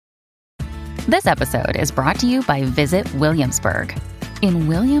This episode is brought to you by Visit Williamsburg. In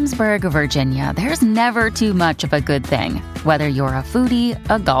Williamsburg, Virginia, there's never too much of a good thing. Whether you're a foodie,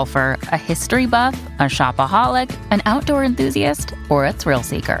 a golfer, a history buff, a shopaholic, an outdoor enthusiast, or a thrill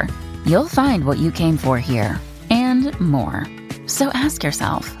seeker, you'll find what you came for here and more. So ask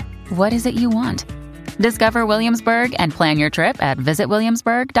yourself, what is it you want? Discover Williamsburg and plan your trip at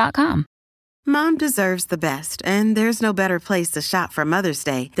visitwilliamsburg.com. Mom deserves the best, and there's no better place to shop for Mother's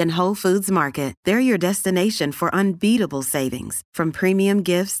Day than Whole Foods Market. They're your destination for unbeatable savings, from premium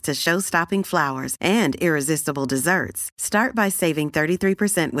gifts to show-stopping flowers and irresistible desserts. Start by saving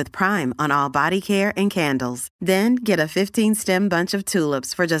 33% with Prime on all body care and candles. Then get a 15-stem bunch of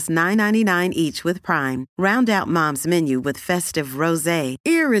tulips for just $9.99 each with Prime. Round out Mom's menu with festive rosé,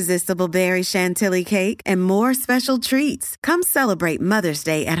 irresistible berry chantilly cake, and more special treats. Come celebrate Mother's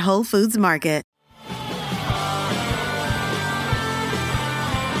Day at Whole Foods Market.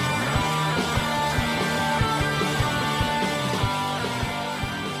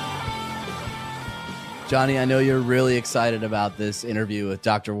 Johnny, I know you're really excited about this interview with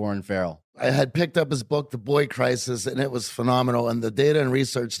Dr. Warren Farrell. I had picked up his book, The Boy Crisis, and it was phenomenal. And the data and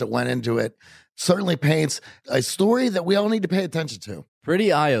research that went into it certainly paints a story that we all need to pay attention to.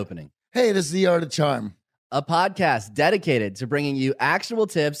 Pretty eye-opening. Hey, this is The Art of Charm, a podcast dedicated to bringing you actionable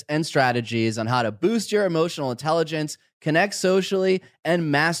tips and strategies on how to boost your emotional intelligence, connect socially,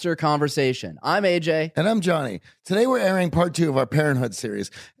 and master conversation. I'm AJ. And I'm Johnny. Today we're airing part 2 of our Parenthood series,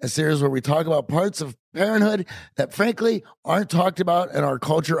 a series where we talk about parts of parenthood that frankly aren't talked about in our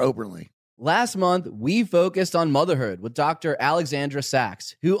culture openly. Last month, we focused on motherhood with Dr. Alexandra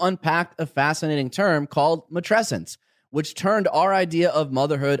Sachs, who unpacked a fascinating term called matrescence, which turned our idea of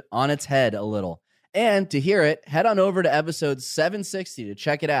motherhood on its head a little. And to hear it, head on over to episode 760 to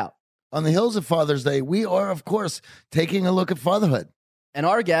check it out. On the heels of Father's Day, we are, of course, taking a look at fatherhood. And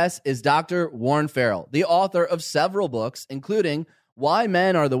our guest is Dr. Warren Farrell, the author of several books, including Why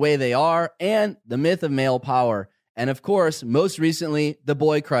Men Are the Way They Are and The Myth of Male Power. And of course, most recently, The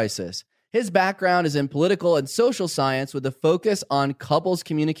Boy Crisis. His background is in political and social science with a focus on couples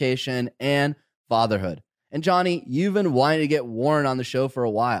communication and fatherhood. And Johnny, you've been wanting to get Warren on the show for a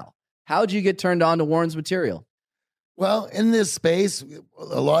while. How'd you get turned on to Warren's material? Well, in this space,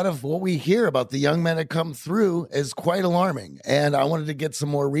 a lot of what we hear about the young men that come through is quite alarming. And I wanted to get some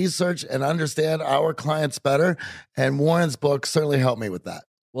more research and understand our clients better. And Warren's book certainly helped me with that.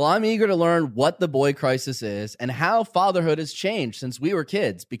 Well, I'm eager to learn what the boy crisis is and how fatherhood has changed since we were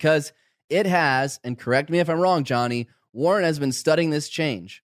kids, because it has, and correct me if I'm wrong, Johnny, Warren has been studying this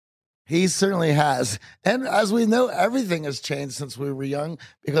change. He certainly has. And as we know, everything has changed since we were young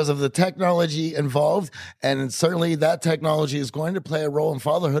because of the technology involved. And certainly that technology is going to play a role in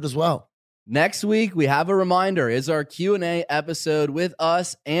fatherhood as well. Next week, we have a reminder, is our Q&A episode with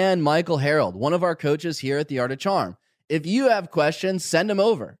us and Michael Harold, one of our coaches here at The Art of Charm. If you have questions, send them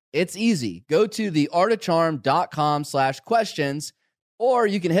over. It's easy. Go to theartofcharm.com/questions, or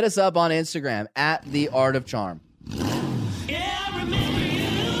you can hit us up on Instagram at The Art of Charm.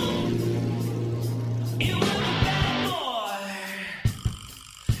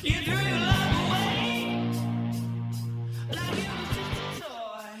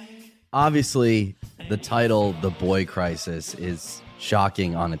 Obviously, the title, The Boy Crisis, is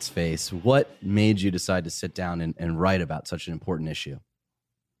shocking on its face. What made you decide to sit down and write about such an important issue?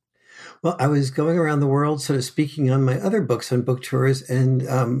 Well, I was going around the world sort of speaking on my other books on book tours,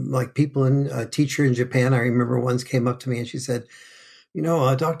 and like people a teacher in Japan, I remember once came up to me and she said,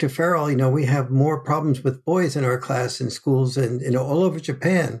 Dr. Farrell, we have more problems with boys in our class in schools and, all over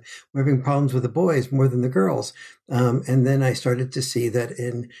Japan. We're having problems with the boys more than the girls. And then I started to see that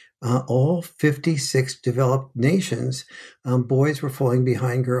in all 56 developed nations, boys were falling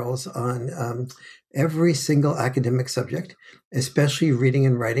behind girls on every single academic subject, especially reading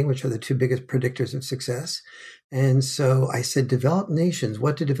and writing, which are the 2 biggest predictors of success. And so I said, developed nations,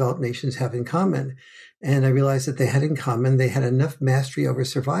 what do developed nations have in common? And I realized that they had in common, they had enough mastery over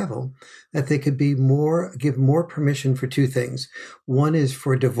survival that they could give more permission for 2 things. One is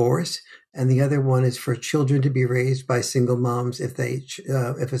for divorce, and the other one is for children to be raised by single moms if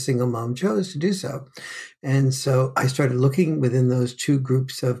a single mom chose to do so. And so I started looking within those 2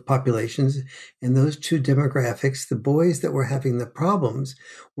 groups of populations. In those 2 demographics, the boys that were having the problems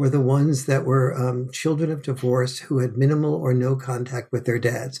were the ones that were children of divorce who had minimal or no contact with their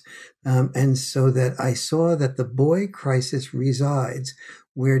dads. And so that I saw that the boy crisis resides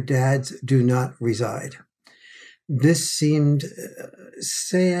where dads do not reside. This seemed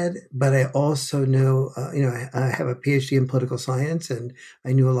sad, but I also know, I have a PhD in political science and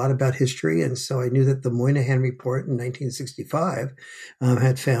I knew a lot about history. And so I knew that the Moynihan Report in 1965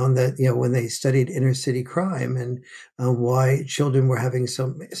 had found that, when they studied inner city crime and why children were having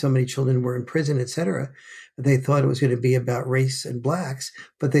so many children were in prison, et cetera, they thought it was going to be about race and blacks,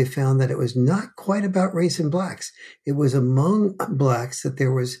 but they found that it was not quite about race and blacks. It was among blacks that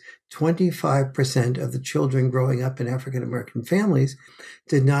there was 25% of the children growing up in African-American families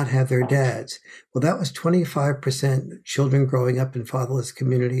did not have their dads. Well, that was 25% children growing up in fatherless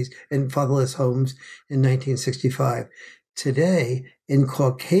communities and fatherless homes in 1965. Today, in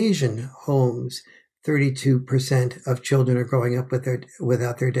Caucasian homes, 32% of children are growing up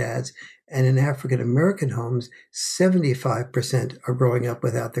without their dads. And in African-American homes, 75% are growing up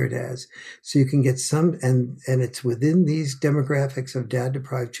without their dads. So you can get some, and it's within these demographics of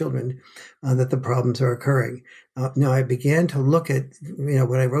dad-deprived children that the problems are occurring. Now, I began to look at,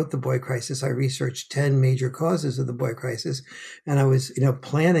 when I wrote The Boy Crisis, I researched 10 major causes of the boy crisis. And I was,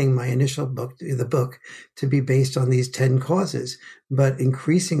 planning my initial book, the book, to be based on these 10 causes. But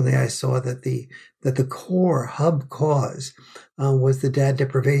increasingly, I saw that the core hub cause was the dad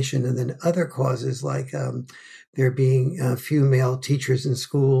deprivation, and then other causes like there being few male teachers in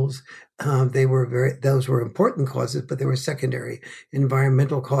schools. Those were important causes, but they were secondary.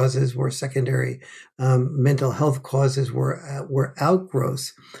 Environmental causes were secondary. Mental health causes were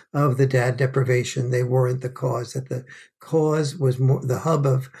outgrowths of the dad deprivation. They weren't the cause. That the cause was more, the hub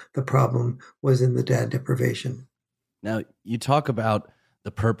of the problem was in the dad deprivation. Now, you talk about the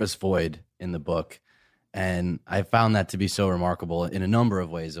purpose void in the book, and I found that to be so remarkable in a number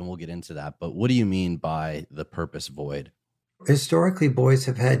of ways, and we'll get into that. But what do you mean by the purpose void? Historically, boys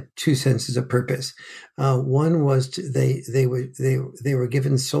have had two senses of purpose. One was they were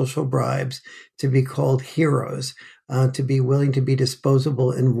given social bribes to be called heroes, to be willing to be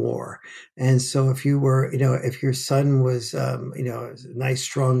disposable in war. And so if you were, if your son was, a nice,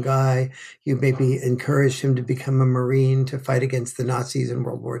 strong guy, you maybe encouraged him to become a Marine to fight against the Nazis in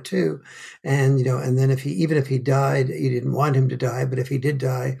World War II. And, and then even if he died, you didn't want him to die, but if he did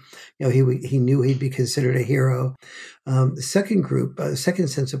die, he knew he'd be considered a hero. The second group, second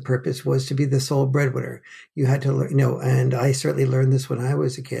sense of purpose was to be the sole breadwinner. You had to learn, and I certainly learned this when I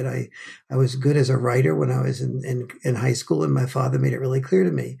was a kid. I was good as a writer when I was in high school, and my father made it really clear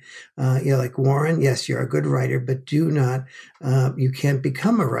to me, like, Warren, yes, you're a good writer, but you can't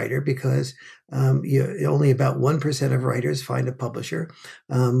become a writer because only about 1% of writers find a publisher.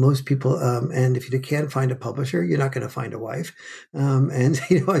 Most people, and if you can't find a publisher, you're not going to find a wife.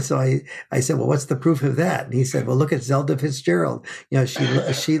 So I said, well, what's the proof of that? And he said, well, look at Zelda Fitzgerald.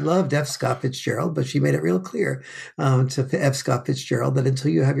 She loved F. Scott Fitzgerald, but she made it real clear to F. Scott Fitzgerald that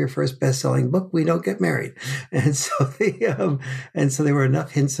until you have your first best-selling book, we don't get married. And so there were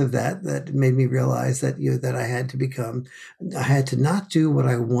enough hints of that made me realize that that I had to not do what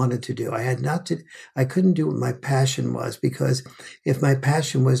I wanted to do. I couldn't do what my passion was, because if my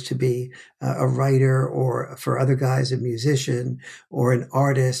passion was to be a writer, or for other guys, a musician or an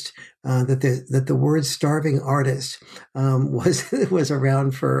artist, that the word starving artist was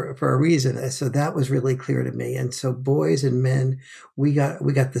around for a reason. So that was really clear to me. And so boys and men, we got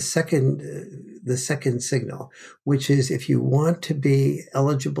the second signal, which is, if you want to be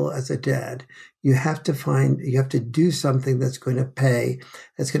eligible as a dad, you have to do something that's going to pay,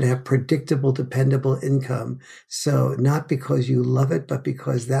 that's going to have predictable, dependable income. So not because you love it, but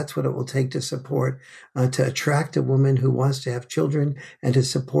because that's what it will take to support, to attract a woman who wants to have children, and to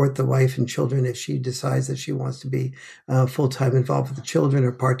support the wife and children if she decides that she wants to be full-time involved with the children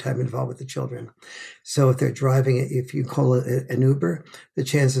or part-time involved with the children. So if they're driving it, if you call it an Uber, the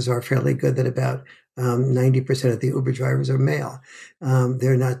chances are fairly good that about 90% of the Uber drivers are male.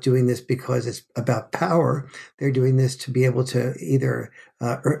 They're not doing this because it's about power. They're doing this to be able to either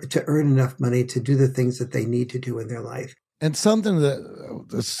to earn enough money to do the things that they need to do in their life. And something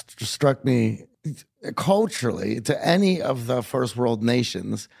that struck me culturally, to any of the first world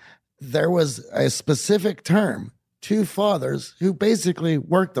nations, there was a specific term, two fathers who basically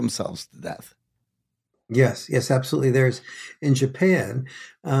worked themselves to death. Yes, absolutely. In Japan,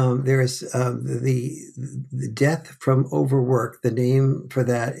 there's the death from overwork. The name for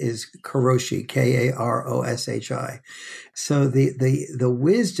that is karoshi, Karoshi. So the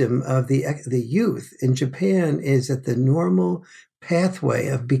wisdom of the youth in Japan is that the normal pathway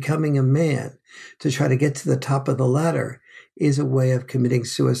of becoming a man to try to get to the top of the ladder is a way of committing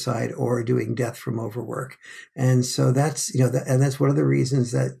suicide or doing death from overwork. And so that's, and that's one of the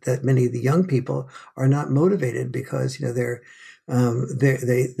reasons that many of the young people are not motivated, because,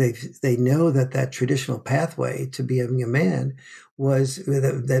 They know that traditional pathway to becoming a man was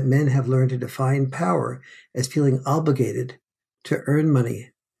that men have learned to define power as feeling obligated to earn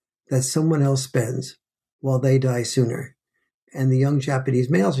money that someone else spends while they die sooner. And the young Japanese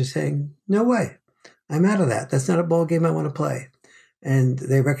males are saying, no way, I'm out of that. That's not a ball game I want to play. And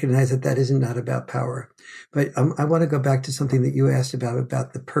they recognize that is not about power. But I want to go back to something that you asked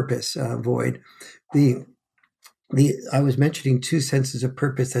about the purpose void. I was mentioning two senses of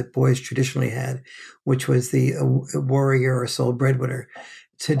purpose that boys traditionally had, which was the warrior or sole breadwinner.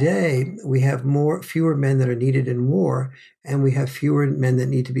 Today, we have fewer men that are needed in war, and we have fewer men that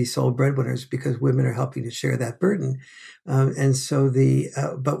need to be sole breadwinners because women are helping to share that burden. And so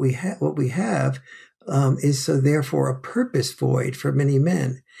what we have is so therefore a purpose void for many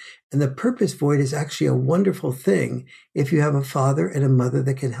men. And the purpose void is actually a wonderful thing if you have a father and a mother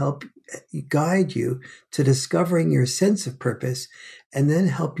that can help guide you to discovering your sense of purpose and then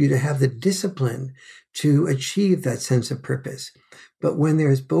help you to have the discipline to achieve that sense of purpose. But when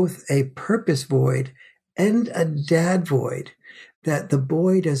there's both a purpose void and a dad void, that the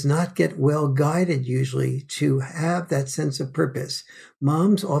boy does not get well guided usually to have that sense of purpose.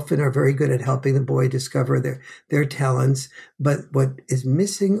 Moms often are very good at helping the boy discover their talents, but what is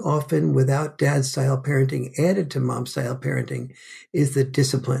missing often without dad-style parenting added to mom-style parenting is the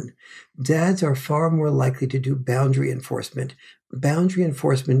discipline. Dads are far more likely to do boundary enforcement. Boundary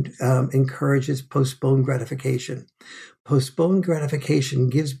enforcement encourages postponed gratification. Postponed gratification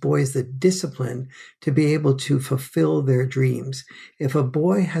gives boys the discipline to be able to fulfill their dreams. If a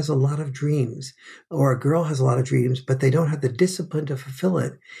boy has a lot of dreams or a girl has a lot of dreams, but they don't have the discipline to fulfill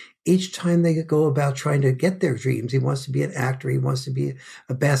it, each time they go about trying to get their dreams, he wants to be an actor, he wants to be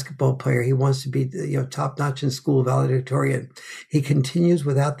a basketball player, he wants to be top-notch in school, valedictorian. He continues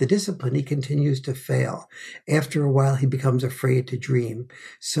without the discipline, he continues to fail. After a while, he becomes afraid to dream.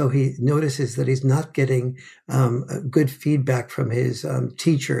 So he notices that he's not getting good feedback from his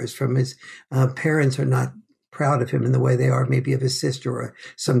teachers, from his parents are not proud of him in the way they are maybe of his sister or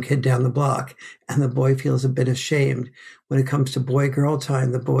some kid down the block. And the boy feels a bit ashamed. When it comes to boy-girl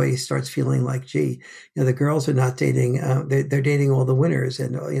time, the boy starts feeling like, gee, the girls are not dating, they're dating all the winners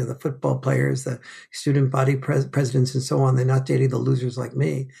and, the football players, the student body presidents and so on. They're not dating the losers like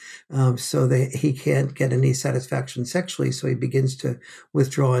me. So he can't get any satisfaction sexually. So he begins to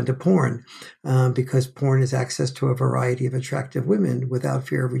withdraw into porn because porn is access to a variety of attractive women without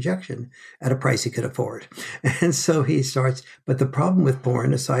fear of rejection at a price he could afford. And so he starts, but the problem with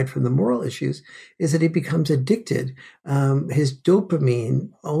porn, aside from the moral issues, is that he becomes addicted. His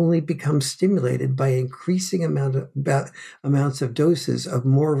dopamine only becomes stimulated by increasing amounts of doses of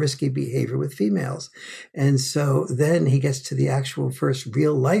more risky behavior with females. And so then he gets to the actual first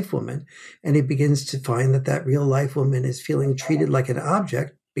real life woman, and he begins to find that real life woman is feeling treated like an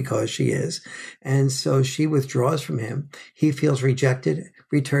object because she is. And so she withdraws from him. He feels rejected,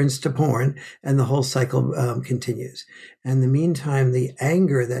 returns to porn, and the whole cycle continues. And in the meantime, the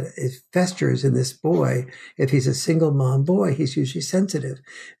anger that festers in this boy, if he's a single mom boy, he's usually sensitive.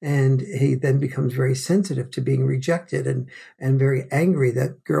 And he then becomes very sensitive to being rejected and very angry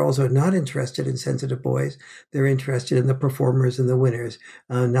that girls are not interested in sensitive boys. They're interested in the performers and the winners,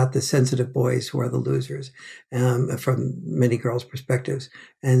 not the sensitive boys who are the losers, from many girls' perspectives.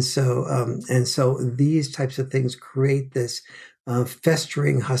 And so these types of things create this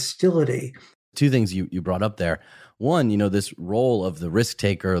festering hostility. Two things you brought up there. One, this role of the risk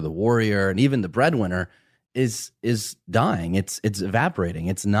taker, the warrior, and even the breadwinner is dying. It's evaporating.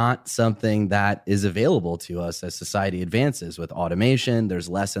 It's not something that is available to us as society advances. With automation, there's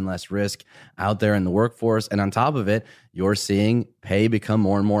less and less risk out there in the workforce. And on top of it, you're seeing pay become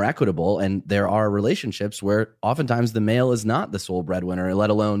more and more equitable. And there are relationships where oftentimes the male is not the sole breadwinner,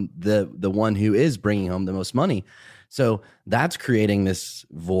 let alone the one who is bringing home the most money. So that's creating this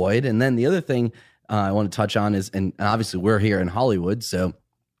void. And then the other thing I want to touch on is, and obviously we're here in Hollywood, so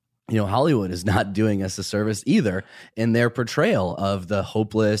Hollywood is not doing us a service either in their portrayal of the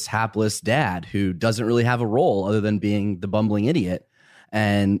hopeless, hapless dad who doesn't really have a role other than being the bumbling idiot.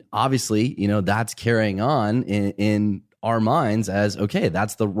 And obviously, that's carrying on in our minds as, okay,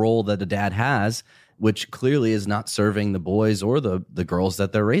 that's the role that a dad has, which clearly is not serving the boys or the girls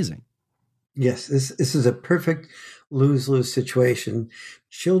that they're raising. Yes, this is a perfect lose-lose situation.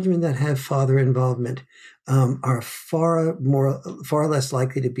 Children that have father involvement are far less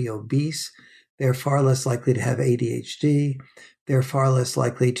likely to be obese. They're far less likely to have ADHD. They're far less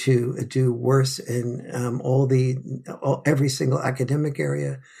likely to do worse in every single academic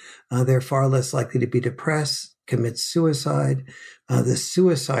area. They're far less likely to be depressed. commits suicide. The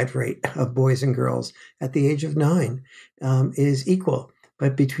suicide rate of boys and girls at the age of 9 is equal.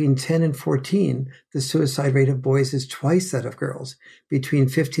 But between 10 and 14, the suicide rate of boys is twice that of girls. Between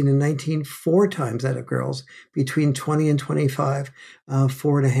 15 and 19, 4 times that of girls. Between 20 and 25,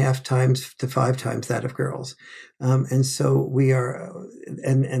 4.5 times to 5 times that of girls. And so we are,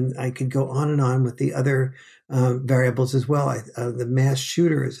 and I could go on with the other variables as well. The mass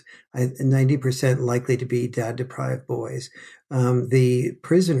shooters, 90% likely to be dad-deprived boys. The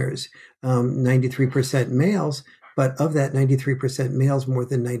prisoners, 93% males. But of that 93% males, more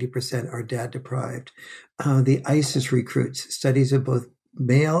than 90% are dad deprived. The ISIS recruits, studies of both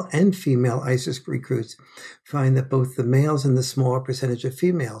male and female ISIS recruits find that both the males and the smaller percentage of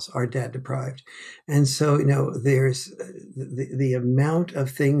females are dad deprived. And so, there's the amount of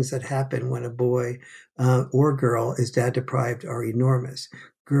things that happen when a boy or girl is dad deprived are enormous.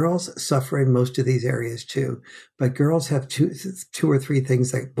 Girls suffer in most of these areas too, but girls have two or three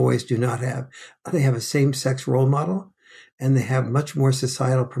things that boys do not have. They have a same-sex role model, and they have much more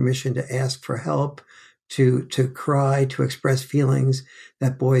societal permission to ask for help, to cry, to express feelings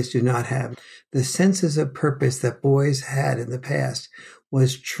that boys do not have. The senses of purpose that boys had in the past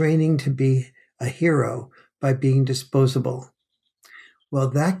was training to be a hero by being disposable. Well,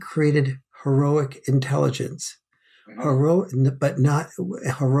 that created heroic intelligence. Heroic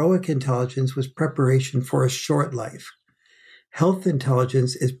intelligence was preparation for a short life. Health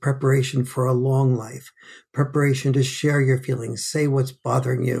intelligence is preparation for a long life, preparation to share your feelings, say what's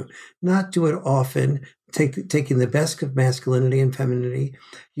bothering you, not do it often, taking the best of masculinity and femininity.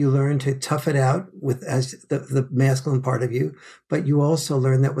 You learn to tough it out with as the masculine part of you, but you also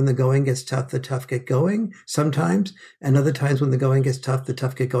learn that when the going gets tough, the tough get going sometimes, and other times when the going gets tough, the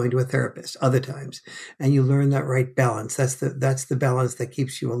tough get going to a therapist other times. And you learn that right balance. That's the balance that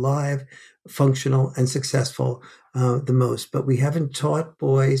keeps you alive, functional, and successful the most. But we haven't taught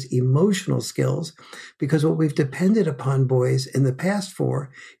boys emotional skills, because what we've depended upon boys in the past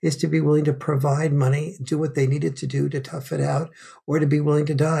for is to be willing to provide money, do what they needed to do to tough it out, or to be willing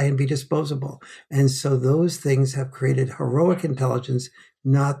to die and be disposable. And so those things have created heroic intelligence,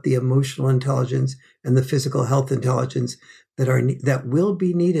 not the emotional intelligence and the physical health intelligence that will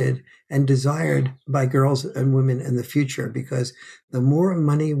be needed and desired by girls and women in the future, because the more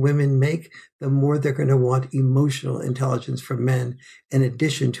money women make, the more they're going to want emotional intelligence from men, in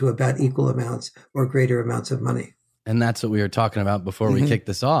addition to about equal amounts or greater amounts of money. And that's what we were talking about before we kicked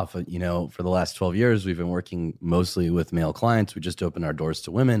this off. For the last 12 years, we've been working mostly with male clients. We just opened our doors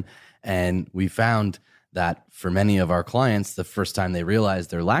to women, and we found that for many of our clients, the first time they realize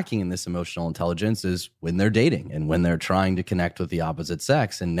they're lacking in this emotional intelligence is when they're dating and when they're trying to connect with the opposite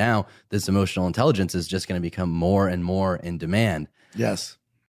sex. And now this emotional intelligence is just going to become more and more in demand. Yes.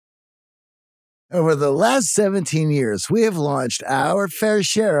 Over the last 17 years, we have launched our fair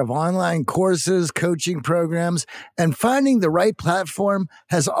share of online courses, coaching programs, and finding the right platform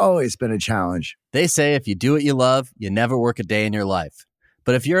has always been a challenge. They say if you do what you love, you never work a day in your life.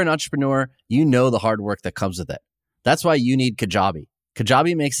 But if you're an entrepreneur, you know the hard work that comes with it. That's why you need Kajabi.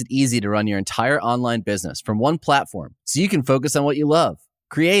 Kajabi makes it easy to run your entire online business from one platform, so you can focus on what you love,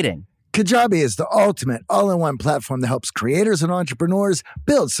 creating. Kajabi is the ultimate all-in-one platform that helps creators and entrepreneurs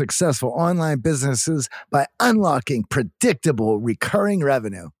build successful online businesses by unlocking predictable, recurring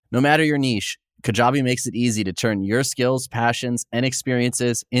revenue. No matter your niche, Kajabi makes it easy to turn your skills, passions, and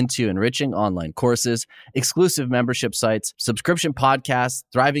experiences into enriching online courses, exclusive membership sites, subscription podcasts,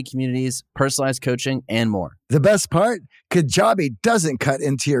 thriving communities, personalized coaching, and more. The best part? Kajabi doesn't cut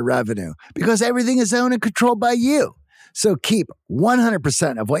into your revenue because everything is owned and controlled by you. So keep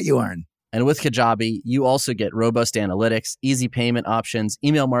 100% of what you earn. And with Kajabi, you also get robust analytics, easy payment options,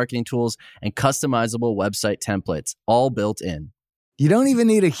 email marketing tools, and customizable website templates, all built in. You don't even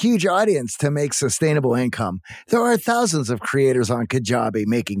need a huge audience to make sustainable income. There are thousands of creators on Kajabi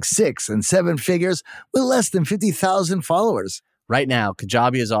making 6 and 7 figures with less than 50,000 followers. Right now,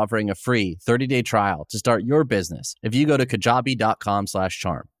 Kajabi is offering a free 30-day trial to start your business if you go to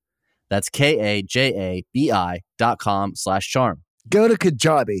kajabi.com/charm. That's KAJABI.com/charm. Go to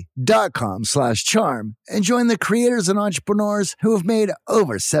kajabi.com/charm and join the creators and entrepreneurs who have made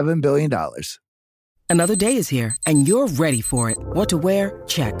over $7 billion. Another day is here, and you're ready for it. What to wear?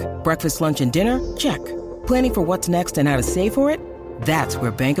 Check. Breakfast, lunch, and dinner? Check. Planning for what's next and how to save for it? That's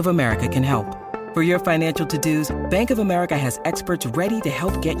where Bank of America can help. For your financial to-dos, Bank of America has experts ready to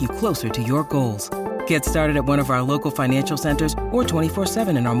help get you closer to your goals. Get started at one of our local financial centers or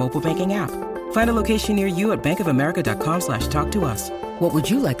 24/7 in our mobile banking app. Find a location near you at bankofamerica.com/talktous. What would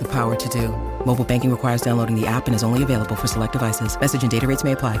you like the power to do? Mobile banking requires downloading the app and is only available for select devices. Message and data rates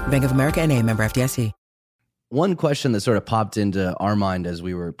may apply. Bank of America NA, member FDIC. one question that sort of popped into our mind as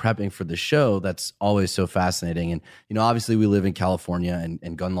we were prepping for the show that's always so fascinating. And, obviously we live in California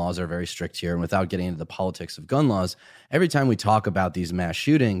and gun laws are very strict here. And without getting into the politics of gun laws, every time we talk about these mass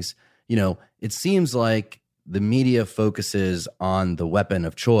shootings, it seems like the media focuses on the weapon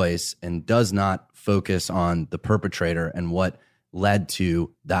of choice and does not focus on the perpetrator and what led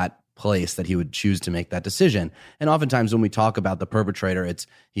to that place that he would choose to make that decision. And oftentimes when we talk about the perpetrator,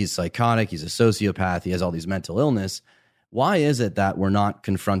 he's psychotic, he's a sociopath, he has all these mental illness. Why is it that we're not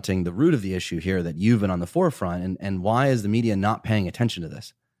confronting the root of the issue here, that you've been on the forefront, and why is the media not paying attention to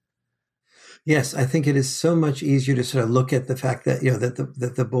this? Yes, I think it is so much easier to sort of look at the fact that,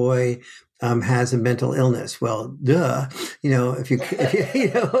 that the boy has a mental illness. Well, duh, if you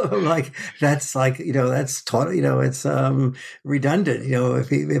like, that's taught, it's redundant.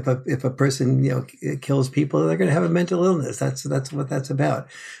 If a person, kills people, they're going to have a mental illness. That's what that's about.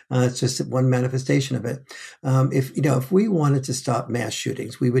 It's just one manifestation of it. If we wanted to stop mass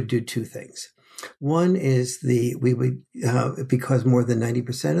shootings, we would do two things. One is because more than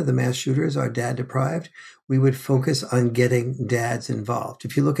 90% of the mass shooters are dad deprived, we would focus on getting dads involved.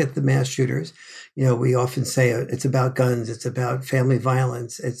 If you look at the mass shooters, we often say it's about guns, it's about family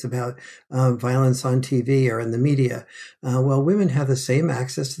violence, it's about violence on TV or in the media. Well, women have the same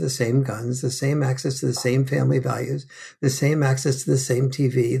access to the same guns, the same access to the same family values, the same access to the same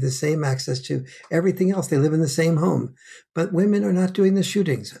TV, the same access to everything else. They live in the same home. But women are not doing the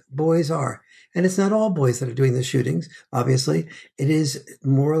shootings. Boys are. And it's not all boys that are doing the shootings, obviously. It is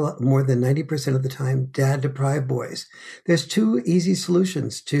more than 90% of the time dad-deprived boys. There's two easy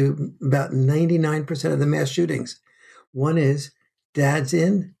solutions to about 99% of the mass shootings. One is dads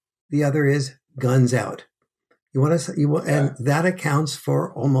in, the other is guns out. And that accounts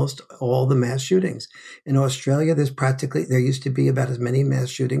for almost all the mass shootings. In Australia, there used to be about as many mass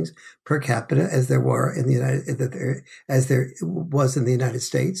shootings per capita as there was in the United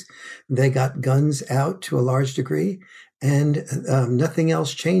States. They got guns out to a large degree, and nothing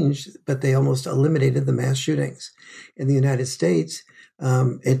else changed, but they almost eliminated the mass shootings. In the United States,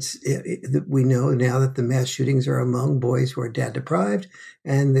 we know now that the mass shootings are among boys who are dad deprived,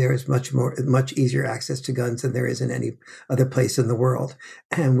 and there's much easier access to guns than there is in any other place in the world.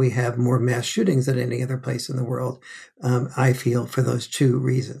 And we have more mass shootings than any other place in the world, I feel, for those two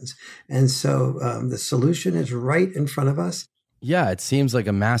reasons. And so the solution is right in front of us. Yeah, it seems like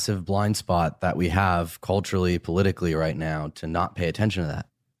a massive blind spot that we have culturally, politically right now to not pay attention to that.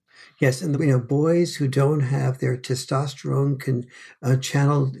 Yes, and boys who don't have their testosterone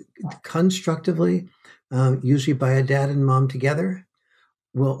channeled constructively, usually by a dad and mom together,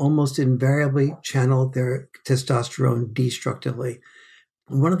 will almost invariably channel their testosterone destructively.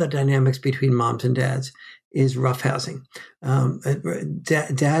 One of the dynamics between moms and dads is roughhousing.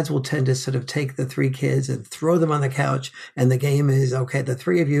 Dads will tend to sort of take the three kids and throw them on the couch. And the game is, okay, the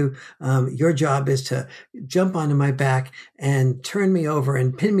three of you, your job is to jump onto my back and turn me over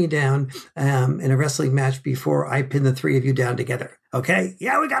and pin me down in a wrestling match before I pin the three of you down together. Okay.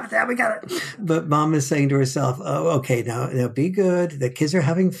 Yeah, we got it. Dad, we got it. But mom is saying to herself, oh, okay, now be good. The kids are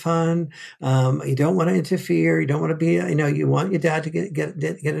having fun. You don't want to interfere. You don't want to be, you want your dad to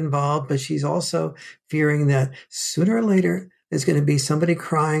get involved, but she's also fearing that sooner or later there's going to be somebody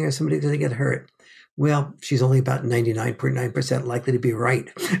crying or somebody going to get hurt. Well, she's only about 99.9% likely to be right.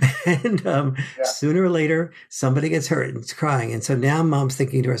 And sooner or later, somebody gets hurt and it's crying. And so now mom's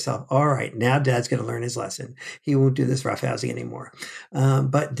thinking to herself, all right, now dad's going to learn his lesson. He won't do this roughhousing anymore.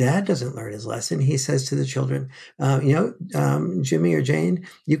 But dad doesn't learn his lesson. He says to the children, Jimmy or Jane,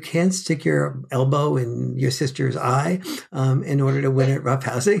 you can't stick your elbow in your sister's eye in order to win at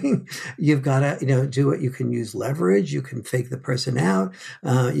roughhousing. You've got to, do it. You can use leverage. You can fake the person out.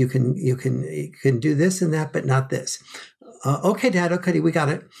 You can do this and that, but not this. Okay, Dad. Okay, we got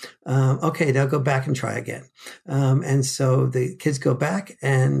it. Okay, now go back and try again. And so the kids go back,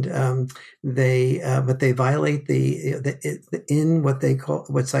 and but they violate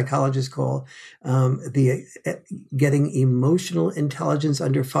what psychologists call getting emotional intelligence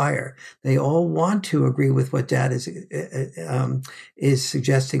under fire. They all want to agree with what Dad is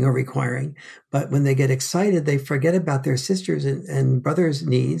suggesting or requiring, but when they get excited, they forget about their sisters and brothers'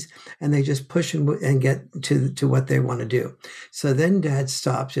 needs, and they just push and get to what they want to do. So then Dad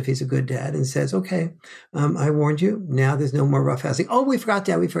stops, if he's a good dad, and says, okay, I warned you. Now there's no more roughhousing. Oh, we forgot,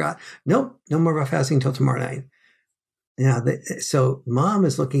 Dad, we forgot. Nope, no more roughhousing until tomorrow night. Now, so mom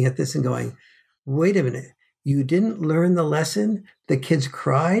is looking at this and going, wait a minute. You didn't learn the lesson. The kids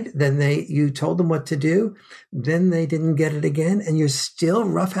cried. Then you told them what to do. Then they didn't get it again. And you're still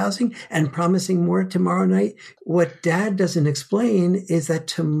roughhousing and promising more tomorrow night. What Dad doesn't explain is that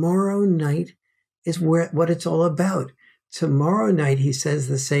tomorrow night is what it's all about. Tomorrow night, he says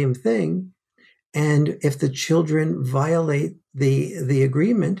the same thing. And if the children violate the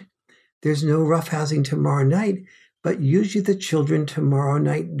agreement, there's no roughhousing tomorrow night. But usually the children tomorrow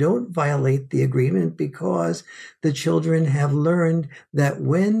night don't violate the agreement because the children have learned that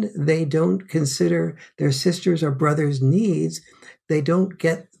when they don't consider their sisters or brothers' needs, they don't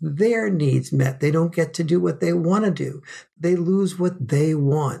get their needs met. They don't get to do what they want to do. They lose what they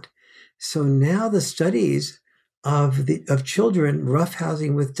want. So now the studies of children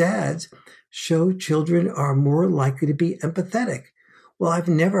roughhousing with dads show children are more likely to be empathetic. Well, I've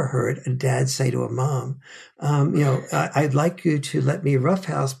never heard a dad say to a mom, I'd like you to let me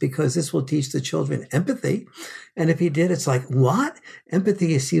roughhouse because this will teach the children empathy. And if he did, it's like, what?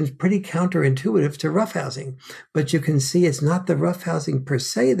 Empathy seems pretty counterintuitive to roughhousing. But you can see it's not the roughhousing per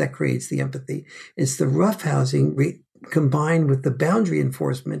se that creates the empathy. It's the roughhousing combined with the boundary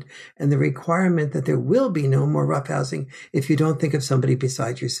enforcement and the requirement that there will be no more roughhousing if you don't think of somebody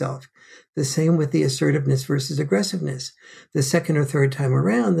besides yourself. The same with the assertiveness versus aggressiveness. The second or third time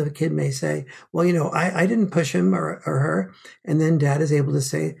around, the kid may say, well, I didn't push him or her. And then dad is able to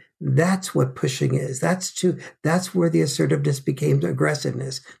say, that's what pushing is. That's where the assertiveness became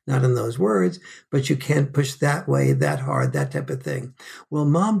aggressiveness. Not in those words, but you can't push that way, that hard, that type of thing. Well,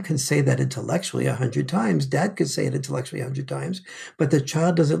 mom can say that intellectually 100 times. Dad could say it intellectually 100 times, but the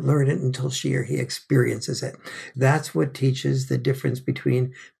child doesn't learn it until she or he experiences it. That's what teaches the difference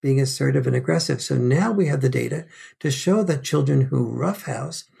between being assertive and aggressive. So now we have the data to show that children who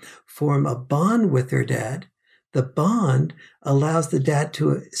roughhouse form a bond with their dad. The bond allows the dad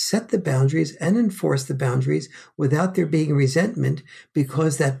to set the boundaries and enforce the boundaries without there being resentment,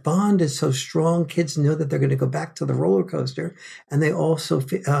 because that bond is so strong. Kids know that they're going to go back to the roller coaster, and they also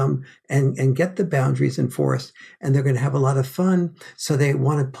and get the boundaries enforced, and they're going to have a lot of fun. So they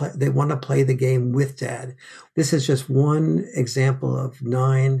want to play the game with dad. This is just one example of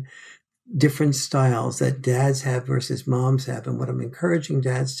 9 different styles that dads have versus moms have, and what I'm encouraging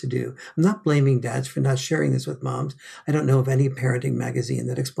dads to do. I'm not blaming dads for not sharing this with moms. I don't know of any parenting magazine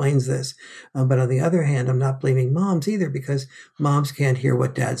that explains this. But on the other hand, I'm not blaming moms either, because moms can't hear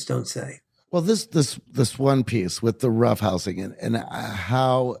what dads don't say. Well, this one piece with the roughhousing and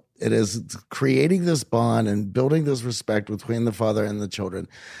how it is creating this bond and building this respect between the father and the children.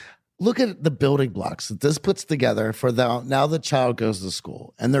 Look at the building blocks that this puts together for now the child goes to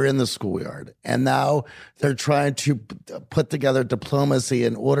school and they're in the schoolyard, and now they're trying to put together diplomacy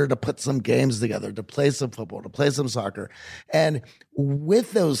in order to put some games together, to play some football, to play some soccer. And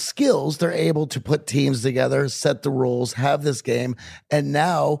with those skills, they're able to put teams together, set the rules, have this game. And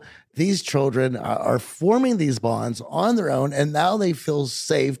now these children are forming these bonds on their own. And now they feel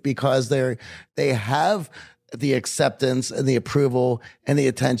safe because they have the acceptance and the approval and the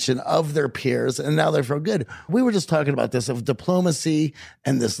attention of their peers, and now they feel good. We were just talking about this of diplomacy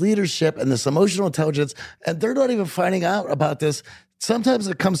and this leadership and this emotional intelligence, and they're not even finding out about this. Sometimes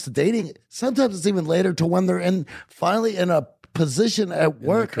it comes to dating. Sometimes it's even later, to when they're finally in a position at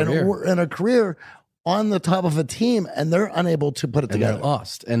work and in a career on the top of a team, and they're unable to put it together. They're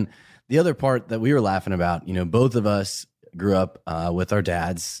lost. And the other part that we were laughing about, both of us grew up with our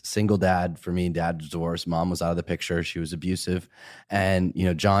dads. Single dad for me. Dad was divorced. Mom was out of the picture. She was abusive. And,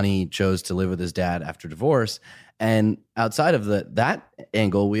 Johnny chose to live with his dad after divorce. And outside of that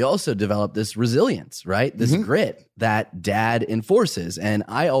angle, we also developed this resilience, right? This grit that dad enforces. And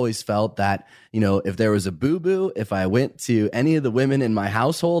I always felt that, if there was a boo-boo, if I went to any of the women in my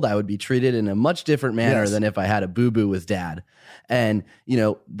household, I would be treated in a much different manner than if I had a boo-boo with dad. And,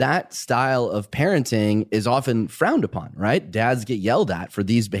 that style of parenting is often frowned upon, right? Dads get yelled at for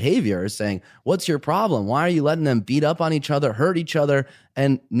these behaviors, saying, what's your problem? Why are you letting them beat up on each other, hurt each other,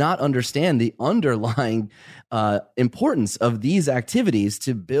 and not understand the underlying importance of these activities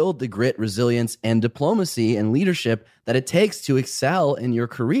to build the grit, resilience, and diplomacy and leadership that it takes to excel in your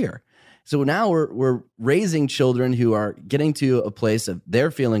career. So now we're raising children who are getting to a place of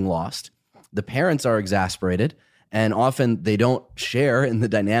they're feeling lost. The parents are exasperated, and often they don't share in the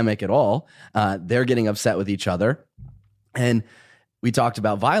dynamic at all. They're getting upset with each other. And we talked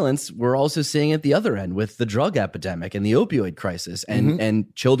about violence. We're also seeing at the other end with the drug epidemic and the opioid crisis,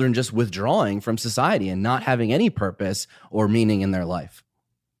 and children just withdrawing from society and not having any purpose or meaning in their life.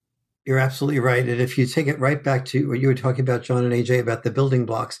 You're absolutely right. And if you take it right back to what you were talking about, John and AJ, about the building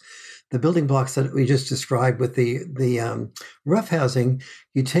blocks that we just described with the roughhousing,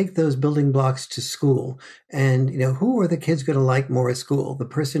 you take those building blocks to school, and who are the kids going to like more at school? The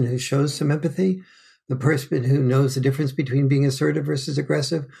person who shows some empathy, the person who knows the difference between being assertive versus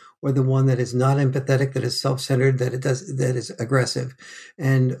aggressive, or the one that is not empathetic, that is self-centered, that is aggressive?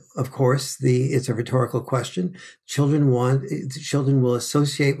 And of course, it's a rhetorical question. Children will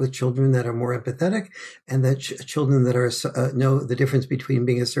associate with children that are more empathetic, and that children that are know the difference between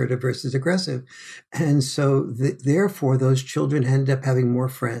being assertive versus aggressive. And so therefore, those children end up having more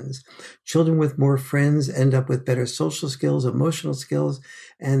friends. Children with more friends end up with better social skills, emotional skills,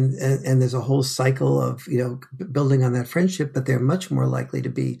 and there's a whole cycle of, building on that friendship, but they're much more likely to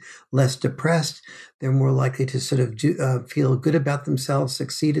be less depressed. They're more likely to sort of feel good about themselves,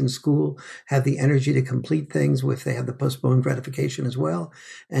 succeed in school, have the energy to complete things if they have the postponed gratification as well.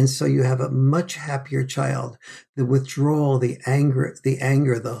 And so you have a much happier child. The withdrawal, the anger,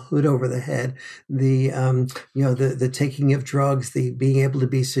 the hood over the head, the taking of drugs, the being able to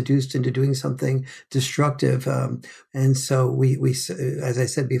be seduced into doing something destructive. And so we, as I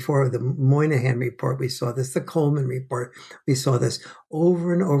said before, the Moynihan report, we saw this, the Coleman report, we saw this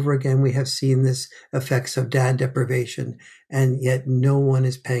over and over again. We have seen this effects of dad deprivation, and yet no one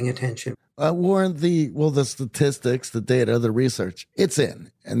is paying attention. Warren, the statistics, the data, the research, it's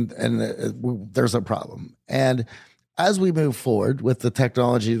in, and there's a problem. And as we move forward with the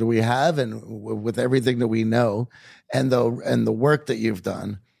technology that we have and with everything that we know, and the work that you've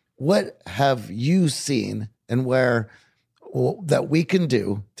done, what have you seen and where that we can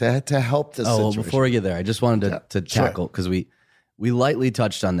do to help this situation? Well, before we get there, I just wanted to tackle, because we lightly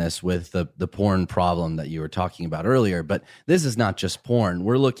touched on this with the porn problem that you were talking about earlier, but this is not just porn.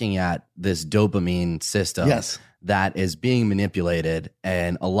 We're looking at this dopamine system that is being manipulated,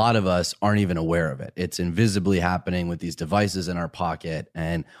 and a lot of us aren't even aware of it. It's invisibly happening with these devices in our pocket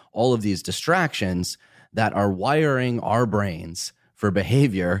and all of these distractions that are wiring our brains for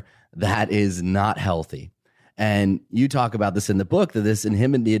behavior that is not healthy. And you talk about this in the book, that this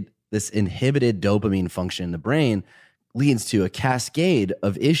inhibited dopamine function in the brain leads to a cascade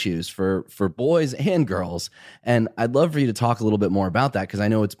of issues for boys and girls. And I'd love for you to talk a little bit more about that, because I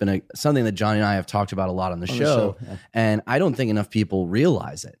know it's been something that Johnny and I have talked about a lot on the show. Yeah. And I don't think enough people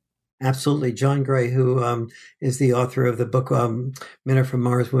realize it. Absolutely. John Gray, who is the author of the book Men Are From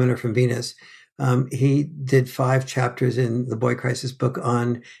Mars, Women Are From Venus, he did 5 chapters in the Boy Crisis book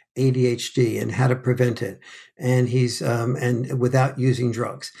on ADHD and how to prevent it. And he's, and without using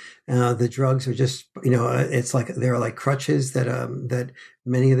drugs. The drugs are just, it's like, they're like crutches that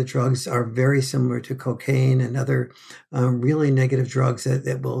many of the drugs are very similar to cocaine and other really negative drugs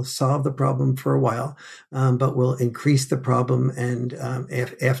that will solve the problem for a while, but will increase the problem. And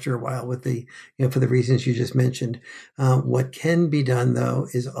after a while, with for the reasons you just mentioned, what can be done though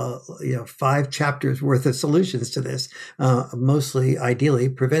is 5 chapters worth of solutions to this, mostly ideally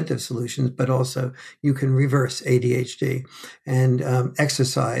preventive solutions, but also you can reverse ADHD, and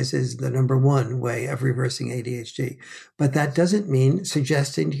exercise is the number one way of reversing ADHD. But that doesn't mean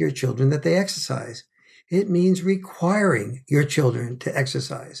suggesting to your children that they exercise. It means requiring your children to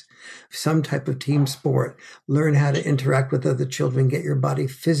exercise. Some type of team sport. Learn how to interact with other children. Get your body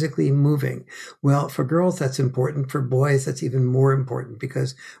physically moving. Well, for girls, that's important. For boys, that's even more important,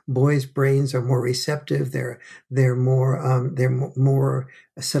 because boys' brains are more receptive. They're more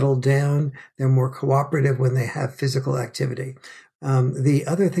settled down. They're more cooperative when they have physical activity. The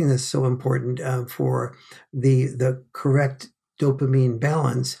other thing that's so important for the correct dopamine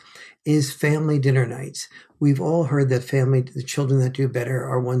balance is family dinner nights. We've all heard that the children that do better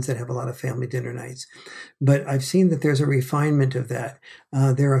are ones that have a lot of family dinner nights. But I've seen that there's a refinement of that.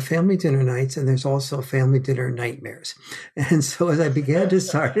 There are family dinner nights, and there's also family dinner nightmares. And so as I began to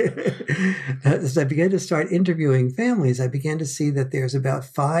start interviewing families, I began to see that there's about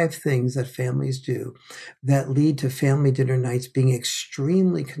 5 things that families do that lead to family dinner nights being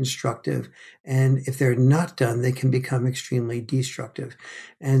extremely constructive. And if they're not done, they can become extremely destructive.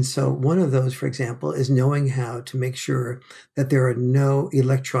 And so one of those, for example, is knowing how to make sure that there are no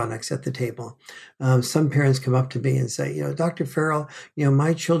electronics at the table. Some parents come up to me and say, Dr. Farrell,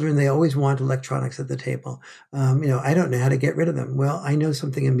 my children, they always want electronics at the table. I don't know how to get rid of them. Well, I know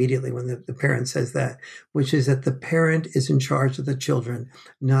something immediately when the parent says that, which is that the parent is in charge of the children,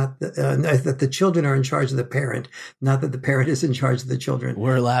 not that the children are in charge of the parent, not that the parent is in charge of the children.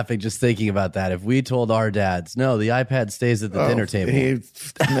 We're laughing just thinking about that. If we told our dads, no, the iPad stays at the dinner table.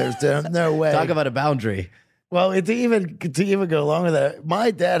 There's no way. Talk about a boundary. Well, to even go along with that,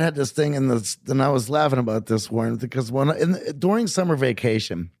 my dad had this thing and I was laughing about this, Warren, because during summer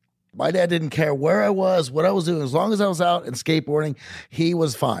vacation, my dad didn't care where I was, what I was doing. As long as I was out and skateboarding, he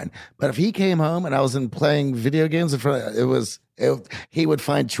was fine. But if he came home and I was playing video games in front of it he would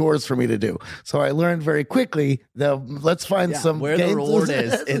find chores for me to do. So I learned very quickly that let's find some where games. the reward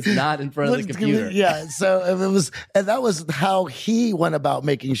is. It's not in front of the computer. Yeah. So that was how he went about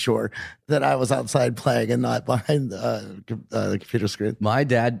making sure that I was outside playing and not behind the computer screen. My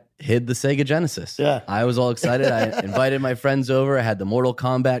dad hid the Sega Genesis. Yeah. I was all excited. I invited my friends over. I had the Mortal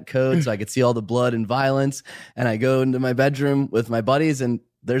Kombat code so I could see all the blood and violence. And I go into my bedroom with my buddies and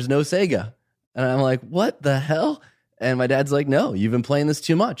there's no Sega. And I'm like, what the hell? And my dad's like, no, you've been playing this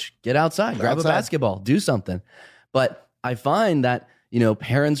too much. Get outside, grab a basketball, do something. But I find that,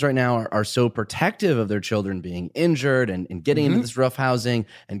 parents right now are so protective of their children being injured and getting into this rough housing,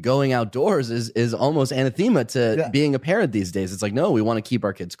 and going outdoors is almost anathema to being a parent these days. It's like, no, we want to keep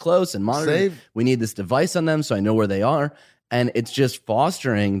our kids close and monitor. We need this device on them so I know where they are. And it's just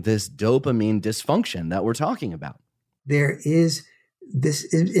fostering this dopamine dysfunction that we're talking about. There is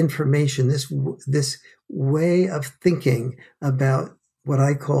this information, this way of thinking about what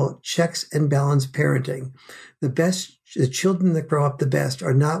I call checks and balance parenting. The children that grow up the best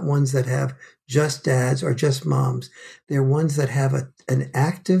are not ones that have just dads or just moms. They're ones that have an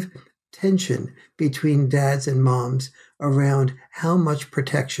active tension between dads and moms around how much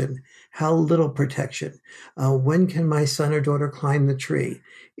protection, how little protection. When can my son or daughter climb the tree?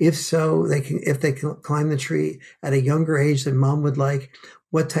 If so, if they can climb the tree at a younger age than mom would like,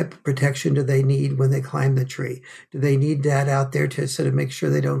 what type of protection do they need when they climb the tree? Do they need dad out there to sort of make sure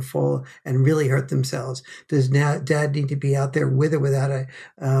they don't fall and really hurt themselves? Does dad need to be out there with or without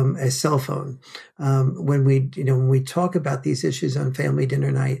a cell phone? When we talk about these issues on family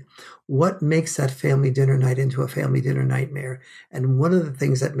dinner night, what makes that family dinner night into a family dinner nightmare? And one of the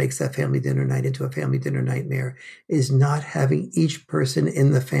things that makes that family dinner night into a family dinner nightmare is not having each person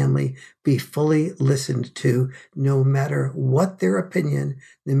in the family be fully listened to, no matter what their opinion,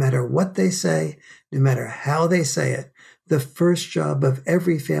 no matter what they say, no matter how they say it. The first job of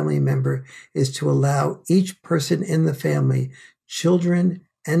every family member is to allow each person in the family, children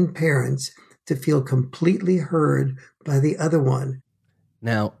and parents, to feel completely heard by the other one.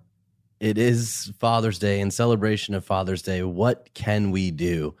 Now, it is Father's Day, in celebration of Father's Day. What can we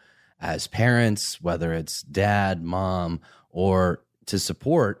do as parents, whether it's dad, mom, or to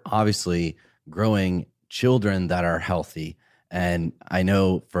support, obviously, growing children that are healthy? And I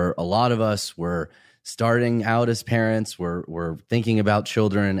know for a lot of us, we're starting out as parents, we're thinking about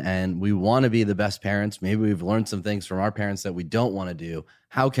children, and we want to be the best parents. Maybe we've learned some things from our parents that we don't want to do.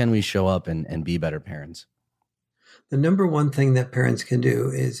 How can we show up and be better parents? The number one thing that parents can do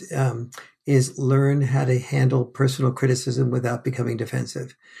is learn how to handle personal criticism without becoming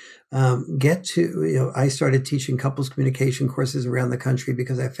defensive. I started teaching couples communication courses around the country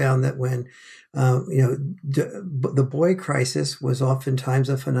because I found that when, the boy crisis was oftentimes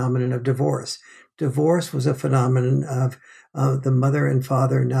a phenomenon of divorce. Divorce was a phenomenon of the mother and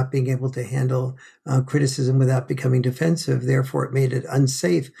father not being able to handle criticism without becoming defensive. Therefore, it made it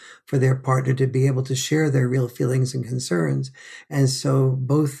unsafe for their partner to be able to share their real feelings and concerns. And so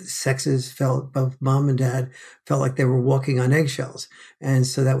both mom and dad felt like they were walking on eggshells. And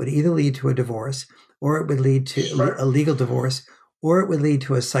so that would either lead to a divorce, or it would lead to a legal divorce, or it would lead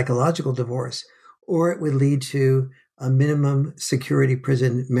to a psychological divorce, or it would lead to a minimum security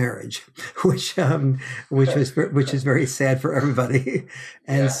prison marriage, which is very sad for everybody.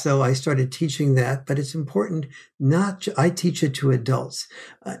 And so I started teaching that, but it's important I teach it to adults.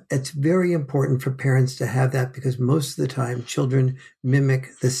 It's very important for parents to have that, because most of the time children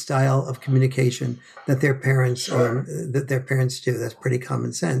mimic the style of communication that their parents do. That's pretty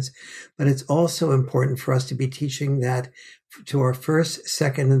common sense. But it's also important for us to be teaching that to our first,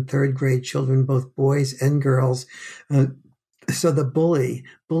 second, and third grade children, both boys and girls. So the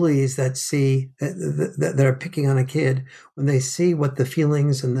bullies that see that are picking on a kid, when they see what the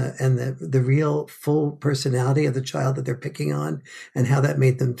feelings and the real full personality of the child that they're picking on and how that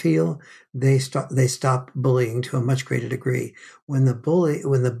made them feel, they stop bullying to a much greater degree. When the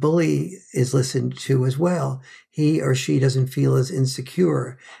bully is listened to as well, he or she doesn't feel as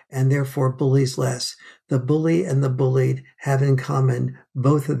insecure and therefore bullies less. The bully and the bullied have in common,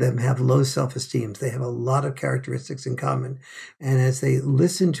 both of them have low self-esteem. They have a lot of characteristics in common. And as they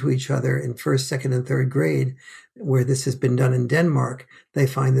listen to each other in first, second, and third grade, where this has been done in Denmark, they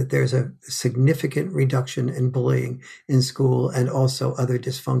find that there's a significant reduction in bullying in school and also other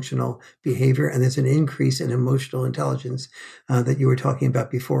dysfunctional behavior. And there's an increase in emotional intelligence that you were talking about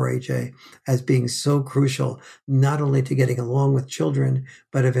before, AJ, as being so crucial, not only to getting along with children,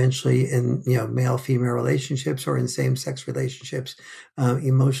 but eventually in male-female relationships or in same-sex relationships.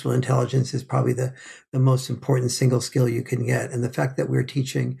 Emotional intelligence is probably the the most important single skill you can get. And the fact that we're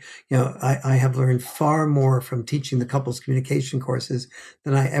teaching, I have learned far more from teaching the couples communication courses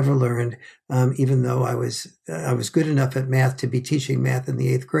than I ever learned, even though I was good enough at math to be teaching math in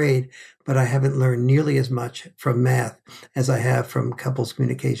the 8th grade, but I haven't learned nearly as much from math as I have from couples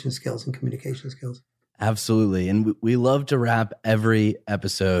communication skills and communication skills. Absolutely. And we love to wrap every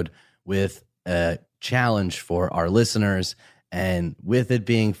episode with a challenge for our listeners. And with it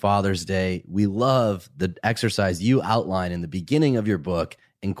being Father's Day, we love the exercise you outline in the beginning of your book,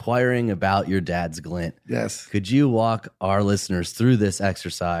 inquiring about your dad's glint. Yes. Could you walk our listeners through this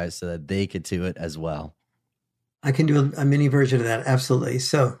exercise so that they could do it as well? I can do a mini version of that. Absolutely.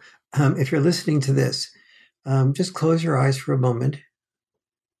 So if you're listening to this, just close your eyes for a moment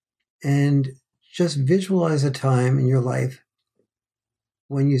and just visualize a time in your life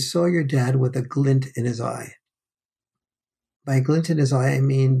when you saw your dad with a glint in his eye. By glint in his eye, I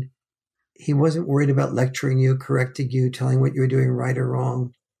mean he wasn't worried about lecturing you, correcting you, telling what you were doing right or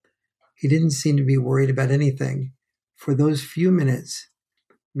wrong. He didn't seem to be worried about anything. For those few minutes,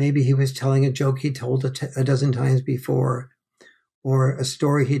 maybe he was telling a joke he told a dozen times before, or a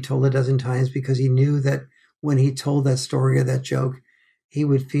story he told a dozen times because he knew that when he told that story or that joke, he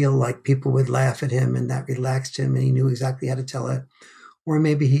would feel like people would laugh at him, and that relaxed him, and he knew exactly how to tell it. Or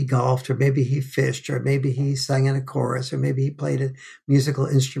maybe he golfed, or maybe he fished, or maybe he sang in a chorus, or maybe he played a musical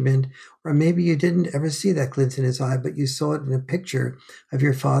instrument, or maybe you didn't ever see that glint in his eye, but you saw it in a picture of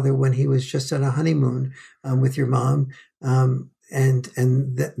your father when he was just on a honeymoon with your mom, and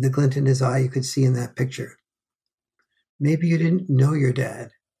the glint in his eye you could see in that picture. Maybe you didn't know your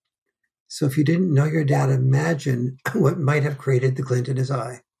dad. So if you didn't know your dad, imagine what might have created the glint in his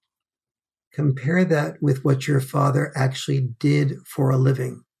eye. Compare that with what your father actually did for a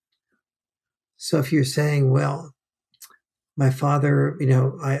living. So if you're saying, well, my father,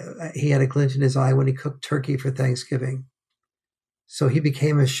 he had a glint in his eye when he cooked turkey for Thanksgiving. So he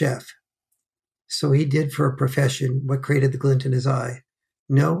became a chef. So he did for a profession what created the glint in his eye.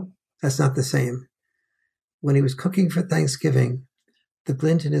 No, that's not the same. When he was cooking for Thanksgiving, the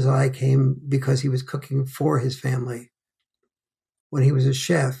glint in his eye came because he was cooking for his family. When he was a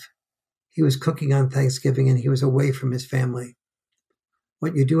chef, he was cooking on Thanksgiving and he was away from his family.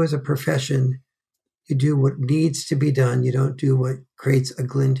 What you do as a profession, you do what needs to be done. You don't do what creates a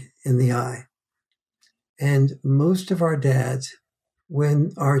glint in the eye. And most of our dads, when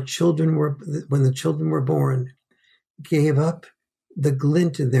the children were born, gave up the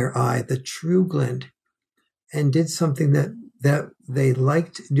glint in their eye, the true glint, and did something that they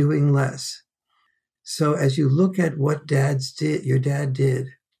liked doing less. So as you look at what your dad did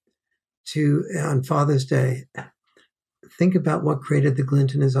on Father's Day, think about what created the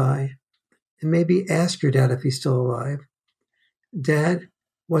glint in his eye, and maybe ask your dad if he's still alive, Dad,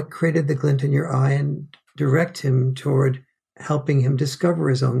 what created the glint in your eye, and direct him toward helping him discover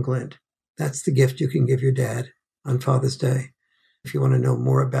his own glint. That's the gift you can give your dad on Father's Day. If you want to know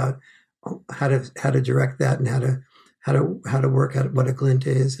more about how to direct that and how to work out what a glint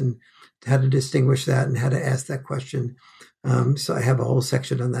is and how to distinguish that and how to ask that question. So I have a whole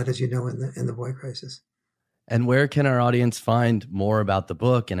section on that, as you know, in the Boy Crisis. And where can our audience find more about the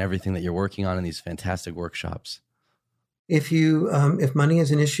book and everything that you're working on in these fantastic workshops? If money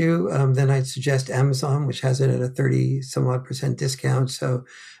is an issue, then I'd suggest Amazon, which has it at a 30% discount. So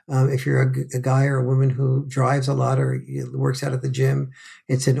if you're a guy or a woman who drives a lot or works out at the gym,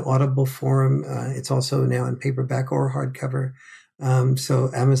 it's in Audible form. It's also now in paperback or hardcover.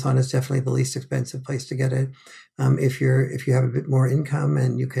 So Amazon is definitely the least expensive place to get it. If you have a bit more income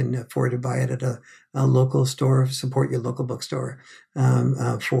and you can afford to buy it at a local store, support your local bookstore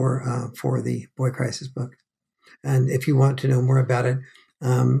for the Boy Crisis book. And if you want to know more about it,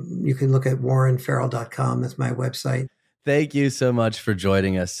 you can look at warrenfarrell.com. That's my website. Thank you so much for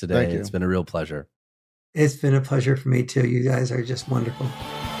joining us today. It's been a real pleasure. It's been a pleasure for me too. You guys are just wonderful.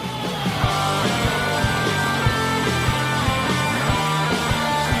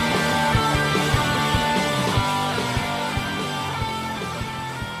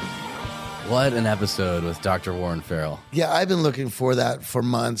 What an episode with Dr. Warren Farrell. Yeah, I've been looking for that for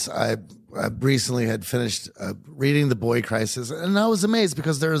months. I recently had finished reading The Boy Crisis, and I was amazed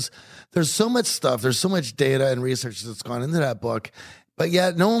because there's so much stuff, there's so much data and research that's gone into that book, but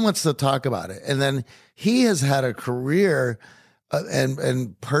yet no one wants to talk about it. And then he has had a career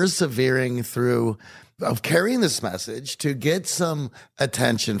and persevering through of carrying this message to get some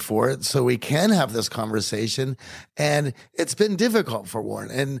attention for it so we can have this conversation. And it's been difficult for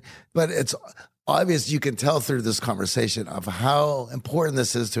Warren, but it's obvious, you can tell through this conversation of how important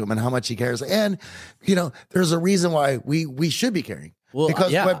this is to him and how much he cares. And, there's a reason why we should be caring. Well,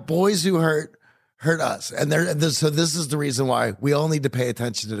 because what Boys Who Hurt hurt us. And so this is the reason why we all need to pay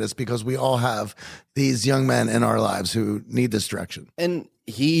attention to this, because we all have these young men in our lives who need this direction. And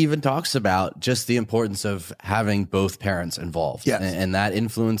he even talks about just the importance of having both parents involved. Yes. And that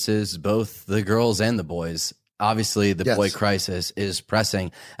influences both the girls and the boys. Obviously, the boy crisis is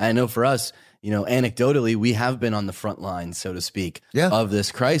pressing. And I know for us, anecdotally, we have been on the front line, so to speak, of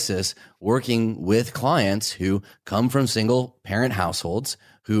this crisis, working with clients who come from single parent households,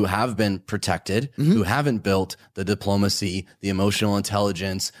 who have been protected, who haven't built the diplomacy, the emotional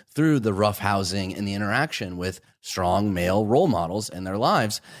intelligence through the rough housing and the interaction with strong male role models in their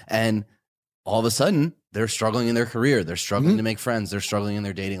lives. And all of a sudden, they're struggling in their career. They're struggling to make friends. They're struggling in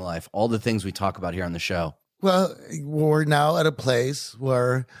their dating life. All the things we talk about here on the show. Well, we're now at a place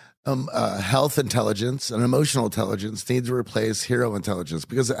where health intelligence and emotional intelligence need to replace hero intelligence,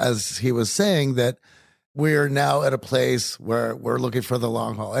 because as he was saying, that we're now at a place where we're looking for the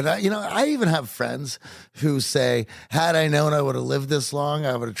long haul. And I even have friends who say, had I known I would have lived this long,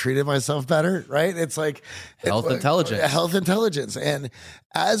 I would have treated myself better, right? It's like health intelligence. And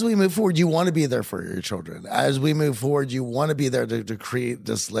as we move forward, you want to be there for your children. As we move forward, you want to be there to create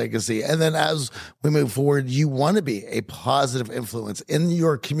this legacy. And then as we move forward, you want to be a positive influence in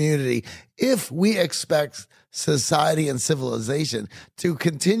your community if we expect society and civilization to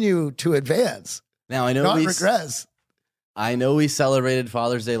continue to advance. Now, I know we celebrated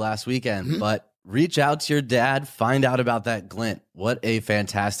Father's Day last weekend, but reach out to your dad, find out about that glint. What a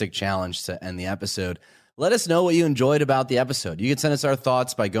fantastic challenge to end the episode. Let us know what you enjoyed about the episode. You can send us our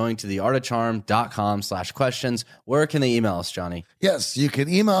thoughts by going to theartofcharm.com/questions. Where can they email us, Johnny? Yes, you can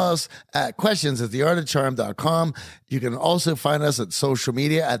email us at questions@theartofcharm.com. You can also find us at social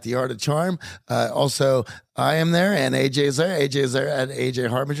media at The Art of Charm. Also, I am there and AJ is there. AJ is there at AJ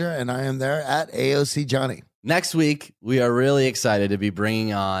Harbinger, and I am there at AOC Johnny. Next week, we are really excited to be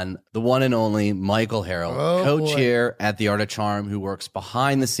bringing on the one and only Michael Harrell, coach here at The Art of Charm, who works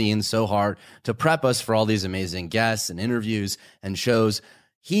behind the scenes so hard to prep us for all these amazing guests and interviews and shows.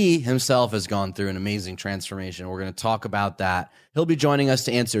 He himself has gone through an amazing transformation. We're going to talk about that. He'll be joining us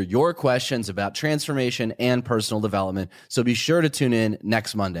to answer your questions about transformation and personal development. So be sure to tune in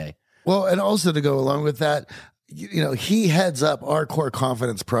next Monday. Well, and also to go along with that, he heads up our core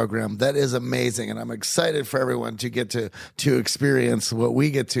confidence program. That is amazing. And I'm excited for everyone to get to experience what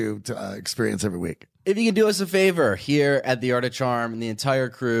we get to experience every week. If you can do us a favor here at The Art of Charm and the entire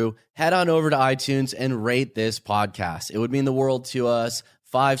crew, head on over to iTunes and rate this podcast. It would mean the world to us.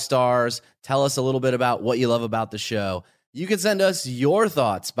 5 stars. Tell us a little bit about what you love about the show. You can send us your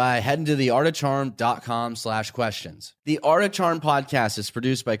thoughts by heading to theartofcharm.com/questions. The Art of Charm podcast is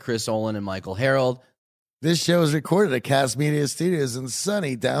produced by Chris Olin and Michael Harold. This show is recorded at Cast Media Studios in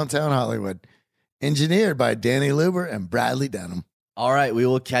sunny downtown Hollywood. Engineered by Danny Luber and Bradley Denham. All right, we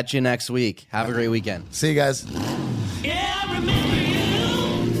will catch you next week. Have a great weekend. See you guys.